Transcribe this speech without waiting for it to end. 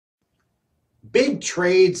Big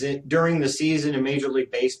trades during the season in Major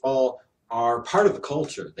League Baseball are part of the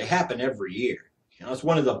culture. They happen every year. It's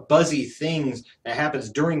one of the buzzy things that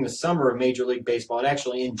happens during the summer of Major League Baseball. It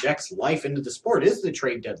actually injects life into the sport, is the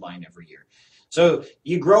trade deadline every year. So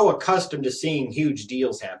you grow accustomed to seeing huge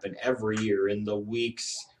deals happen every year in the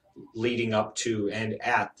weeks leading up to and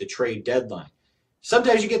at the trade deadline.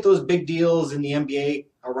 Sometimes you get those big deals in the NBA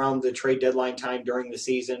around the trade deadline time during the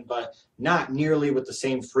season, but not nearly with the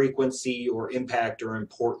same frequency or impact or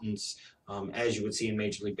importance as you would see in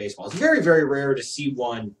Major League Baseball. It's very, very rare to see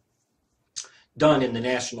one done in the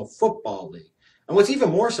National Football League. And what's even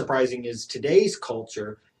more surprising is today's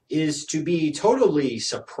culture is to be totally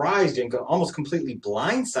surprised and almost completely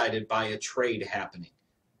blindsided by a trade happening.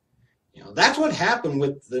 That's what happened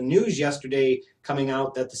with the news yesterday coming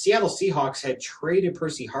out that the Seattle Seahawks had traded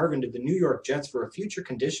Percy Harvin to the New York Jets for a future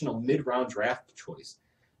conditional mid-round draft choice.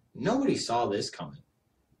 Nobody saw this coming.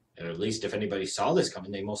 Or at least if anybody saw this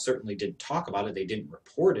coming, they most certainly didn't talk about it. They didn't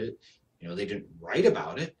report it. They didn't write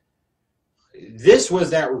about it. This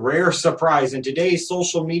was that rare surprise in today's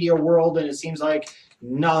social media world, and it seems like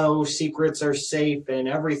no secrets are safe and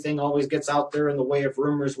everything always gets out there in the way of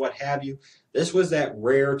rumors, what have you. This was that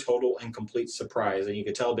rare, total, and complete surprise, and you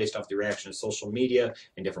could tell based off the reaction of social media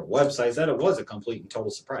and different websites that it was a complete and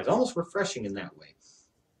total surprise, almost refreshing in that way.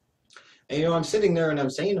 And I'm sitting there and I'm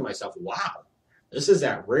saying to myself, wow, this is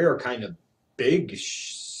that rare kind of big,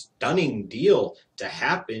 stunning deal to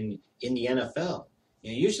happen in the NFL.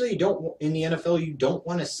 Usually you don't, in the NFL, you don't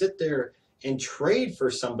want to sit there and trade for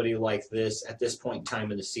somebody like this at this point in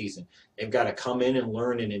time in the season. They've got to come in and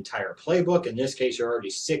learn an entire playbook. In this case, you're already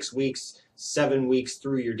 6 weeks, 7 weeks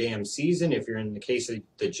through your damn season. If you're in the case of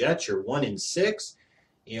the Jets, you're 1-6.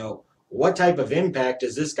 What type of impact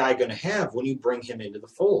is this guy going to have when you bring him into the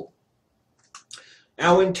fold?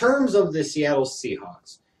 Now, in terms of the Seattle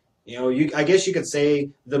Seahawks, I guess you could say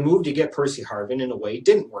the move to get Percy Harvin in a way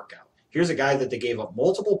didn't work out. Here's a guy that they gave up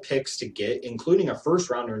multiple picks to get, including a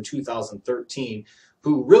first-rounder in 2013,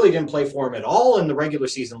 who really didn't play for him at all in the regular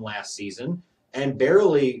season last season and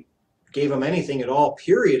barely gave him anything at all,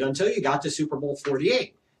 period, until you got to Super Bowl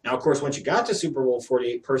 48. Now, of course, once you got to Super Bowl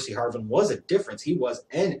 48, Percy Harvin was a difference. He was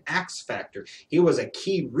an X factor. He was a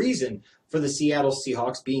key reason for the Seattle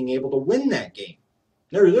Seahawks being able to win that game.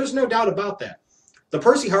 There's no doubt about that. The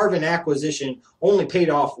Percy Harvin acquisition only paid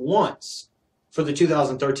off once for the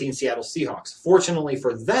 2013 Seattle Seahawks. Fortunately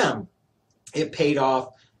for them, it paid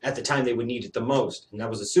off at the time they would need it the most, and that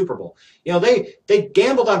was the Super Bowl. They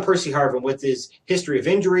gambled on Percy Harvin with his history of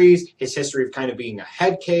injuries, his history of kind of being a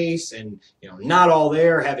head case and, not all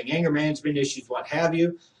there, having anger management issues, what have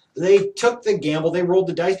you. They took the gamble, they rolled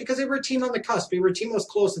the dice because they were a team on the cusp. They were a team that was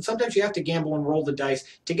close, and sometimes you have to gamble and roll the dice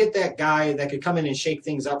to get that guy that could come in and shake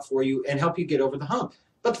things up for you and help you get over the hump.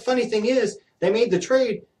 But the funny thing is, they made the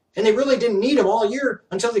trade, and they really didn't need him all year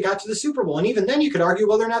until they got to the Super Bowl. And even then you could argue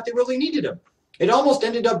whether or not they really needed him. It almost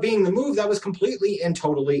ended up being the move that was completely and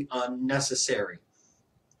totally unnecessary.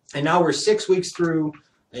 And now we're 6 weeks through,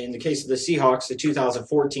 in the case of the Seahawks, the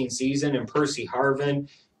 2014 season, and Percy Harvin,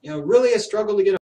 really has struggled to get